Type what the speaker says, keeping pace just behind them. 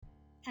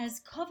As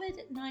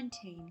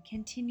COVID-19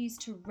 continues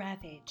to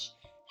ravage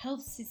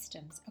health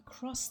systems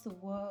across the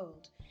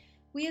world,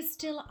 we are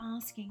still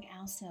asking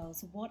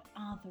ourselves what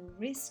are the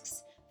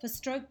risks for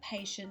stroke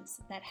patients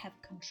that have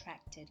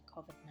contracted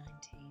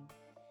COVID-19.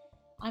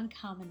 I'm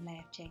Carmen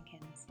Laird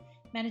Jenkins,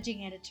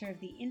 Managing Editor of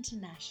the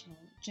International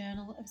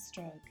Journal of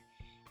Stroke,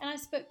 and I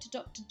spoke to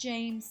Dr.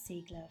 James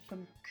Siegler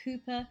from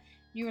Cooper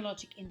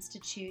Neurologic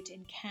Institute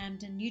in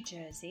Camden, New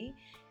Jersey,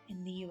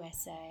 in the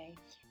USA,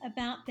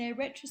 about their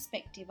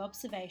retrospective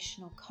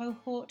observational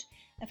cohort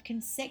of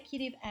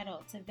consecutive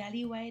adults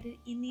evaluated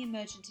in the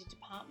emergency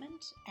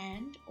department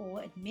and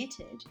or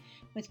admitted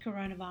with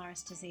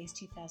coronavirus disease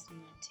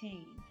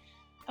 2019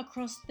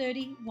 across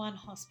 31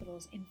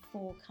 hospitals in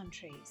 4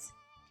 countries.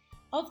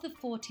 Of the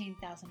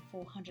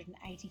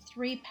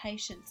 14,483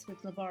 patients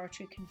with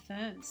laboratory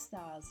confirmed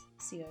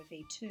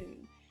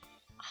SARS-CoV-2,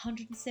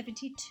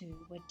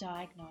 172 were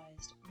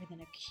diagnosed with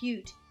an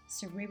acute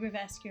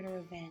cerebrovascular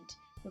event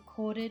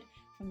recorded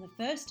from the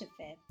 1st of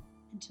Feb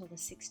until the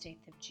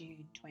 16th of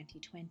June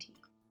 2020.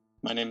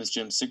 My name is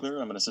Jim Siegler.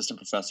 I'm an assistant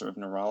professor of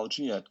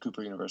neurology at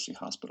Cooper University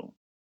Hospital.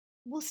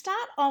 We'll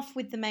start off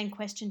with the main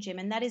question, Jim,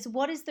 and that is,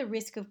 what is the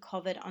risk of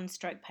COVID on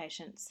stroke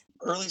patients?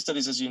 Early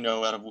studies, as you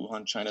know, out of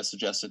Wuhan, China,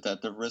 suggested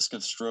that the risk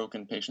of stroke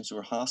in patients who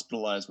are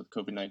hospitalized with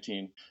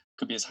COVID-19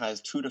 could be as high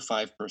as 2 to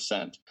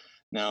 5%.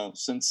 Now,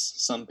 since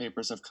some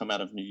papers have come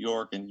out of New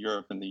York and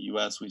Europe and the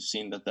US, we've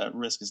seen that that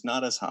risk is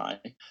not as high,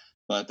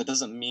 but that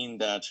doesn't mean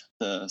that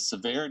the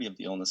severity of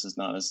the illness is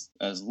not as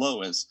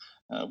low as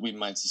we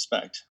might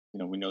suspect.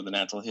 We know the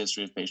natural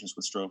history of patients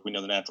with stroke. We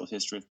know the natural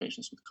history of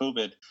patients with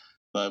COVID,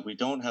 but we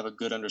don't have a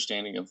good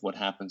understanding of what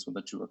happens when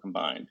the two are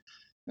combined.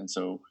 And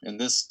so in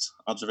this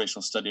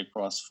observational study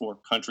across 4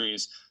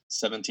 countries,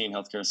 17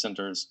 healthcare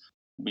centers,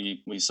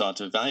 we sought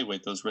to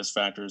evaluate those risk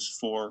factors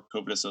for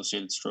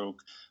COVID-associated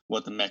stroke,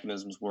 what the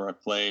mechanisms were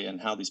at play, and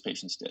how these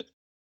patients did.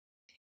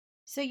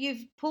 So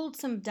you've pulled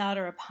some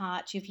data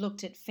apart. You've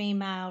looked at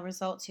female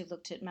results, you've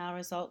looked at male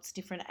results,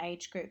 different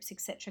age groups,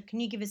 etc. Can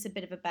you give us a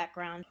bit of a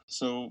background?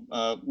 So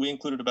we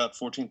included about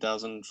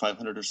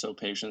 14,500 or so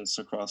patients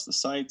across the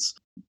sites.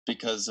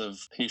 Because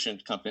of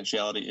patient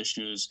confidentiality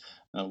issues,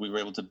 we were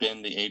able to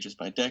bin the ages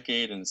by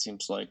decade, and it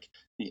seems like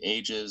the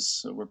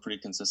ages were pretty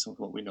consistent with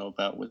what we know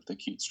about with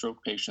acute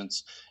stroke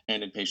patients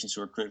and in patients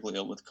who are critically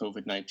ill with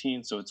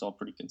COVID-19, so it's all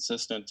pretty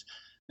consistent.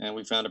 And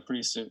we found a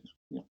pretty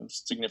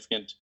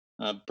significant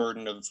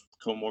burden of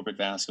comorbid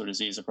vascular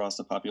disease across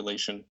the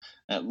population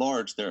at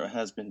large. There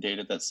has been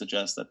data that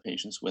suggests that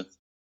patients with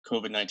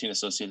COVID-19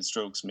 associated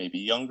strokes may be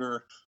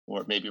younger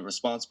or may be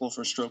responsible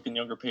for stroke in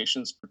younger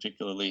patients,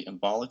 particularly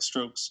embolic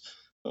strokes.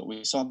 But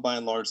we saw by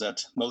and large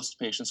that most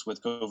patients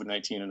with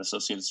COVID-19 and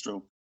associated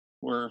stroke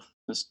were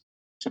this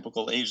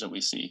typical age that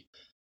we see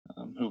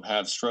who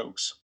have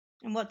strokes.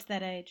 And what's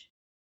that age?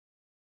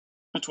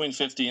 Between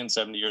 50 and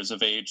 70 years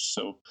of age.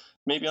 So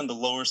maybe on the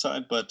lower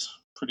side, but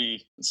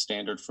pretty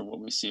standard for what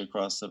we see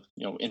across the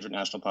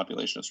international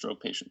population of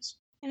stroke patients.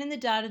 And in the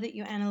data that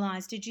you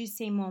analysed, did you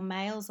see more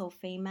males or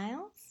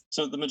females?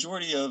 So the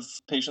majority of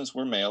patients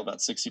were male, about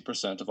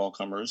 60% of all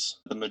comers.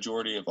 The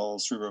majority of all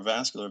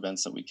cerebrovascular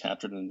events that we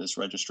captured in this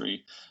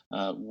registry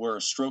were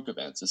stroke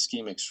events,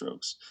 ischemic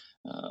strokes.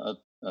 A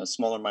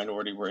smaller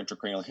minority were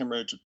intracranial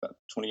hemorrhage, about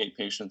 28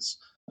 patients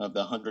of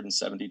the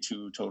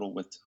 172 total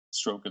with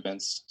stroke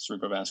events,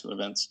 cerebrovascular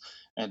events.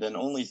 And then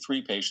only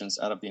 3 patients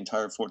out of the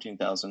entire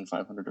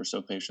 14,500 or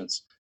so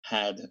patients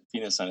had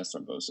venous sinus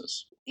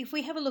thrombosis. If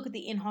we have a look at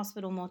the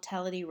in-hospital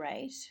mortality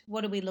rate,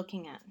 what are we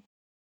looking at?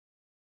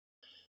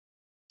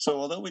 So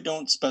although we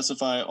don't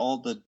specify all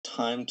the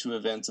time to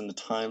events and the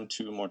time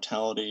to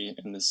mortality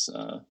in this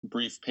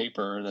brief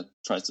paper that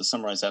tries to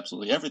summarize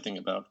absolutely everything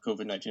about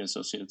COVID-19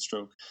 associated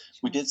stroke,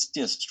 we did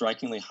see a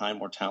strikingly high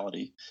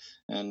mortality.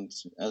 And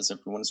as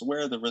everyone is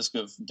aware, the risk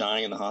of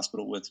dying in the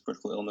hospital with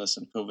critical illness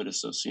and COVID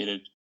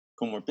associated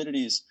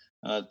comorbidities,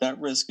 that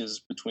risk is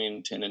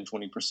between 10 and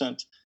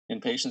 20%.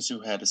 In patients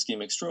who had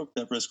ischemic stroke,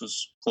 that risk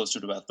was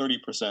closer to about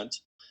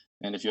 30%.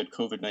 And if you had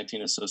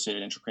COVID-19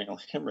 associated intracranial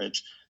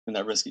hemorrhage, then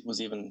that risk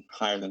was even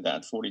higher than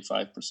that,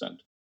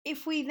 45%.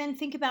 If we then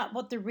think about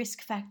what the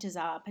risk factors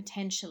are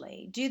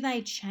potentially, do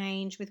they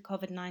change with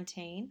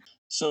COVID-19?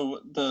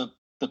 So the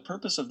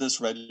purpose of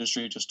this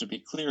registry, just to be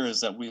clear,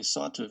 is that we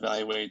sought to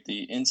evaluate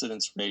the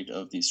incidence rate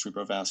of these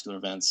cerebrovascular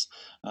events.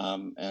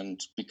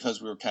 And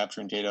because we were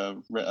capturing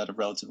data at a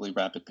relatively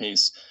rapid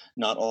pace,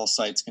 not all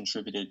sites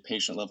contributed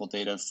patient-level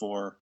data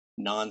for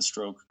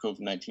non-stroke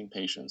COVID-19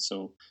 patients.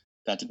 So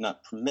that did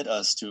not permit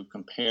us to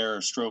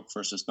compare stroke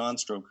versus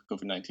non-stroke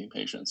COVID-19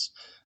 patients.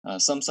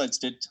 Some sites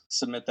did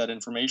submit that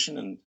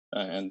information,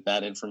 and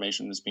that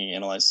information is being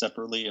analyzed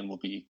separately and will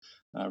be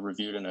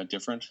reviewed in a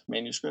different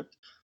manuscript.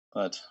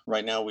 But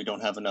right now, we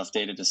don't have enough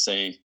data to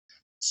say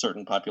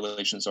certain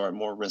populations are at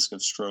more risk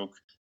of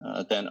stroke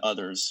than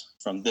others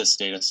from this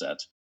data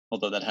set,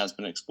 although that has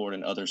been explored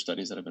in other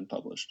studies that have been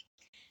published.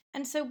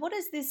 And so what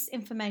does this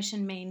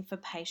information mean for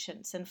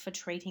patients and for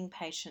treating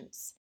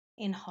patients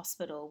in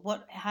hospital?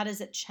 How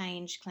does it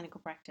change clinical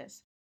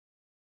practice?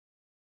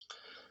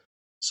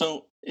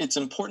 So it's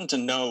important to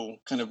know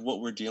kind of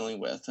what we're dealing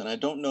with. And I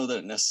don't know that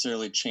it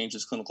necessarily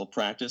changes clinical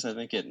practice. I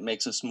think it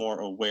makes us more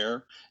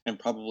aware and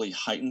probably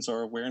heightens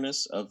our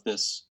awareness of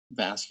this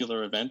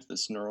vascular event,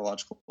 this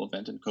neurological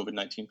event in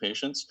COVID-19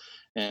 patients.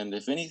 And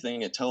if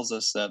anything, it tells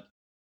us that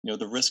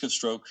the risk of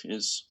stroke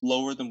is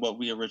lower than what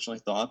we originally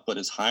thought, but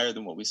is higher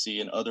than what we see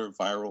in other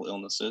viral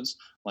illnesses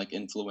like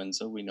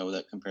influenza. We know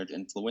that compared to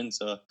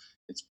influenza,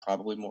 it's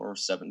probably more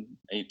 7,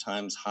 8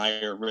 times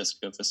higher risk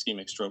of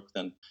ischemic stroke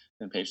than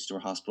patients who are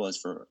hospitalized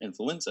for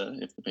influenza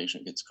if the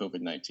patient gets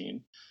COVID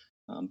 19.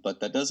 But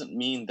that doesn't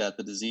mean that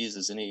the disease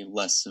is any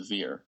less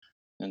severe.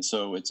 And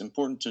so it's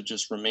important to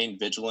just remain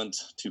vigilant,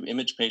 to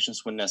image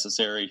patients when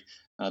necessary,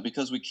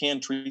 because we can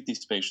treat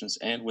these patients,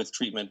 and with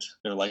treatment,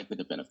 they're likely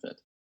to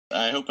benefit.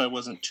 I hope I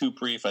wasn't too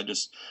brief. I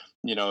just,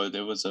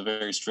 it was a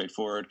very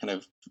straightforward, kind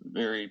of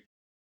very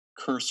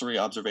cursory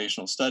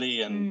observational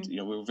study, and Mm.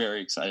 we were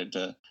very excited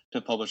to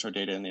publish our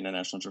data in the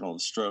International Journal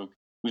of Stroke.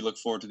 We look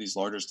forward to these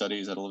larger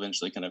studies that'll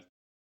eventually kind of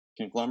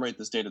conglomerate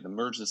this data, to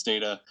merge this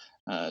data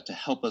to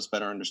help us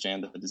better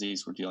understand the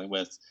disease we're dealing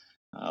with.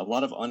 A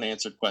lot of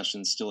unanswered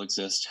questions still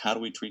exist. How do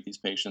we treat these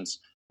patients?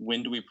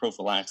 When do we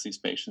prophylax these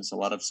patients? A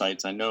lot of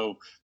sites I know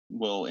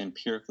will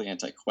empirically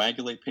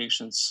anticoagulate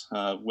patients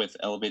with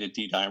elevated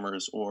D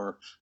dimers or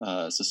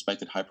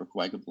suspected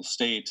hypercoagulable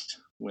state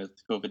with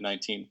COVID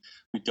 19.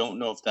 We don't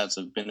know if that's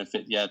of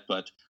benefit yet,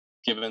 but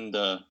given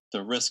the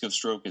risk of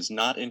stroke is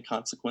not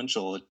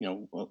inconsequential,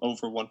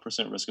 over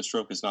 1% risk of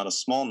stroke is not a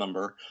small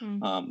number.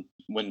 Mm.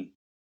 When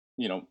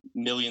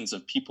millions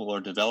of people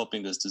are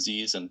developing this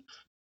disease, and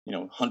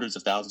hundreds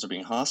of thousands are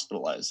being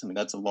hospitalized. I mean,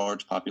 that's a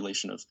large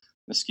population of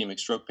ischemic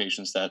stroke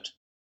patients that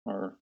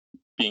are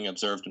being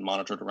observed and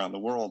monitored around the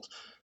world.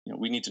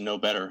 We need to know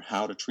better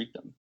how to treat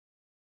them.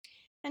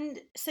 And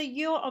so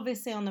you're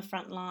obviously on the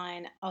front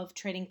line of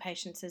treating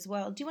patients as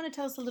well. Do you want to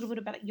tell us a little bit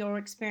about your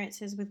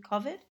experiences with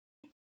COVID?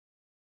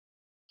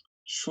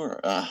 Sure.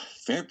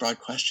 Very broad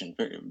question,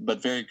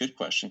 but very good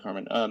question,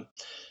 Carmen.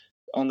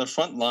 On the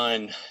front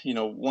line,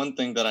 one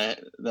thing that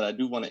I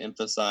do want to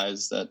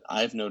emphasize that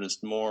I've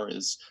noticed more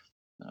is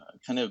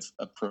kind of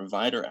a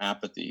provider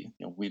apathy.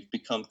 We've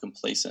become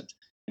complacent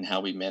in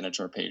how we manage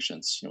our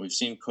patients. We've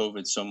seen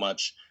COVID so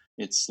much;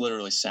 it's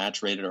literally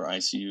saturated our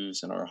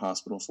ICUs and our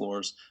hospital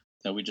floors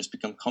that we just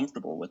become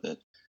comfortable with it.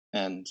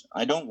 And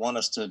I don't want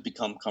us to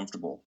become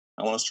comfortable.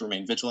 I want us to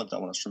remain vigilant. I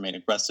want us to remain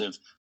aggressive,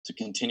 to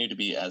continue to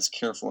be as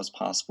careful as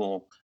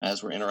possible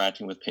as we're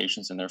interacting with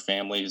patients and their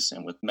families,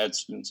 and with med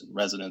students and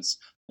residents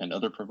and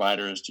other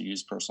providers, to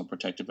use personal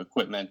protective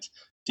equipment,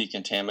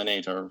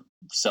 decontaminate our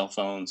cell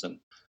phones, and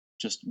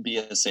just be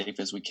as safe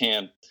as we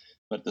can.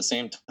 But at the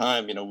same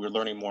time, we're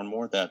learning more and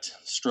more that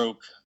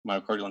stroke,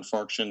 myocardial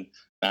infarction,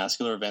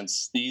 vascular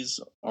events,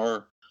 these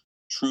are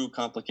true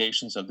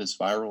complications of this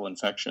viral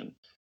infection.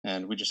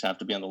 And we just have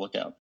to be on the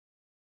lookout.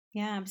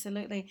 Yeah,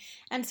 absolutely.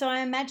 And so I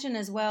imagine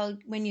as well,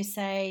 when you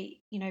say,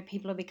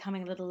 people are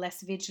becoming a little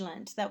less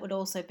vigilant, that would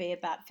also be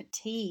about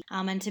fatigue.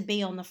 And to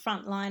be on the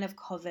front line of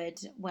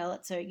COVID, well,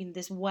 it's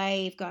this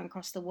wave going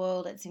across the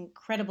world, it's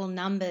incredible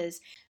numbers.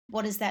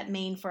 What does that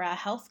mean for our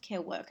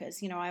healthcare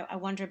workers? I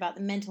wonder about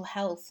the mental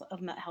health of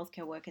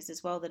healthcare workers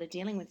as well that are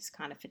dealing with this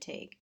kind of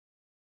fatigue.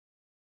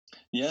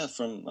 Yeah,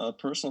 from a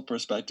personal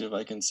perspective,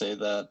 I can say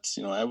that,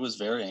 I was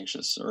very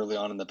anxious early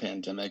on in the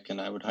pandemic,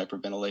 and I would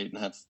hyperventilate and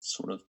have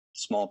sort of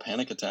small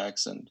panic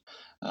attacks. And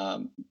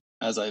um,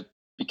 as I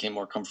became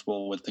more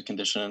comfortable with the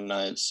condition,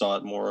 I saw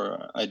it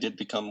more, I did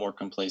become more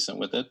complacent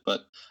with it,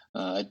 but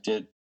I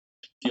did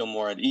feel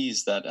more at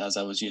ease that as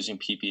I was using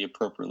PPE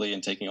appropriately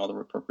and taking all the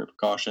appropriate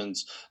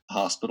precautions, the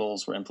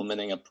hospitals were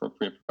implementing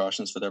appropriate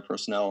precautions for their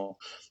personnel.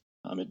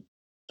 It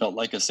felt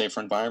like a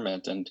safer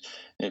environment, and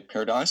it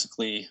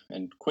paradoxically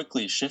and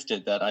quickly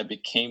shifted that I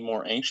became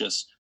more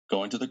anxious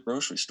going to the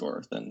grocery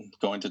store than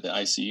going to the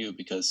ICU,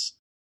 because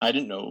I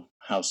didn't know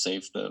how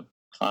safe the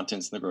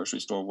contents in the grocery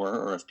store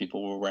were, or if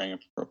people were wearing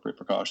appropriate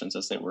precautions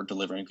as they were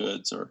delivering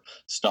goods or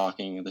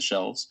stocking the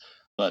shelves.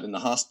 But in the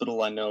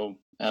hospital, I know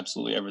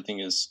absolutely everything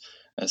is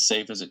as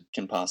safe as it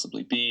can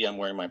possibly be. I'm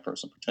wearing my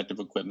personal protective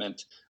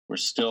equipment. We're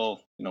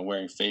still,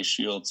 wearing face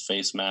shields,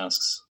 face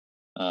masks,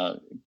 uh,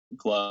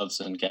 gloves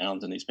and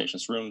gowns in these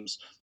patients' rooms,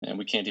 and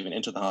we can't even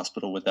enter the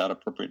hospital without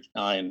appropriate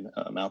eye and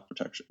mouth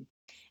protection.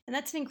 And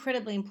that's an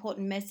incredibly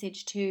important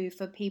message too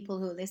for people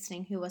who are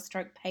listening who are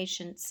stroke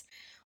patients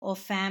or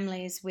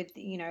families with,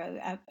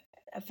 a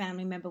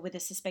family member with a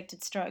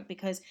suspected stroke,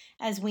 because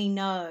as we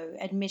know,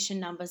 admission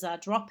numbers are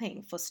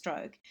dropping for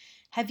stroke.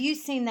 Have you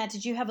seen that?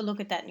 Did you have a look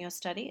at that in your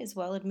study as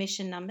well,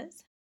 admission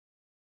numbers?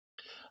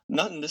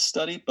 Not in this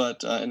study,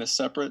 but in a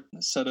separate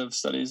set of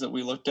studies that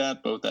we looked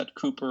at, both at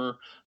Cooper.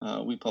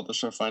 We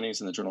published our findings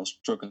in the Journal of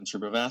Stroke and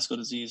Cerebrovascular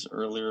Disease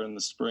earlier in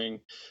the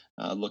spring,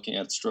 looking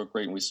at stroke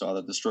rate, and we saw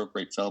that the stroke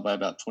rate fell by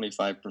about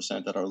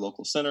 25% at our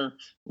local center.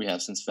 We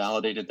have since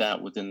validated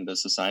that within the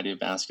Society of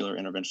Vascular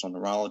Interventional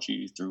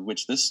Neurology, through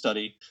which this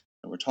study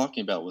that we're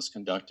talking about was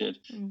conducted.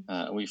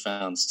 Mm. We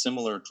found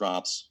similar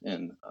drops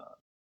in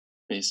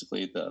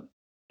basically the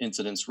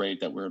incidence rate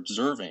that we're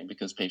observing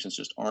because patients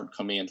just aren't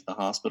coming into the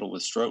hospital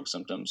with stroke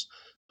symptoms.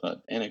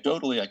 But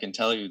anecdotally, I can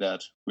tell you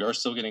that we are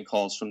still getting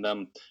calls from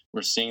them.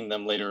 We're seeing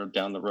them later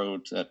down the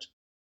road that,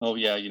 oh,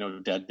 yeah,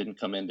 dad didn't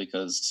come in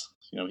because,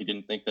 he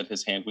didn't think that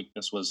his hand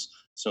weakness was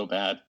so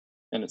bad.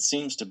 And it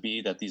seems to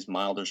be that these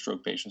milder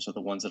stroke patients are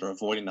the ones that are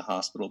avoiding the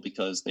hospital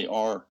because they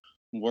are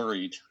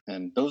worried.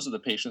 And those are the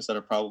patients that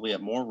are probably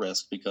at more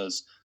risk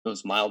because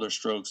those milder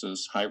strokes,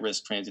 those high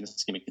risk transient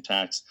ischemic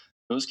attacks,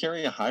 those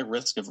carry a high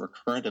risk of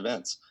recurrent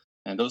events.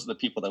 And those are the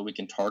people that we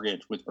can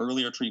target with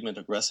earlier treatment,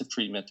 aggressive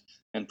treatment,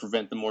 and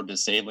prevent the more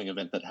disabling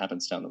event that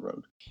happens down the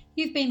road.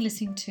 You've been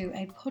listening to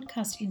a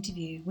podcast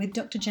interview with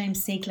Dr.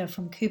 James Siegler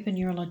from Cooper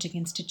Neurologic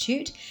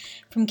Institute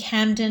from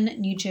Camden,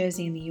 New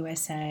Jersey in the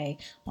USA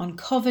on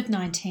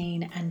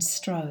COVID-19 and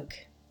stroke.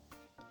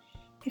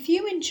 If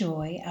you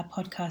enjoy our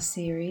podcast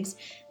series,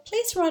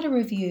 please write a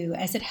review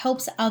as it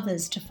helps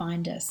others to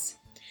find us.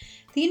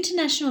 The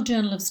International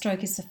Journal of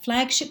Stroke is the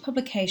flagship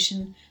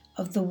publication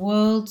of the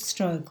World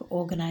Stroke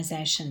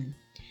Organization.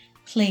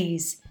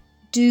 Please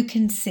do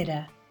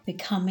consider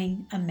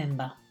becoming a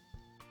member.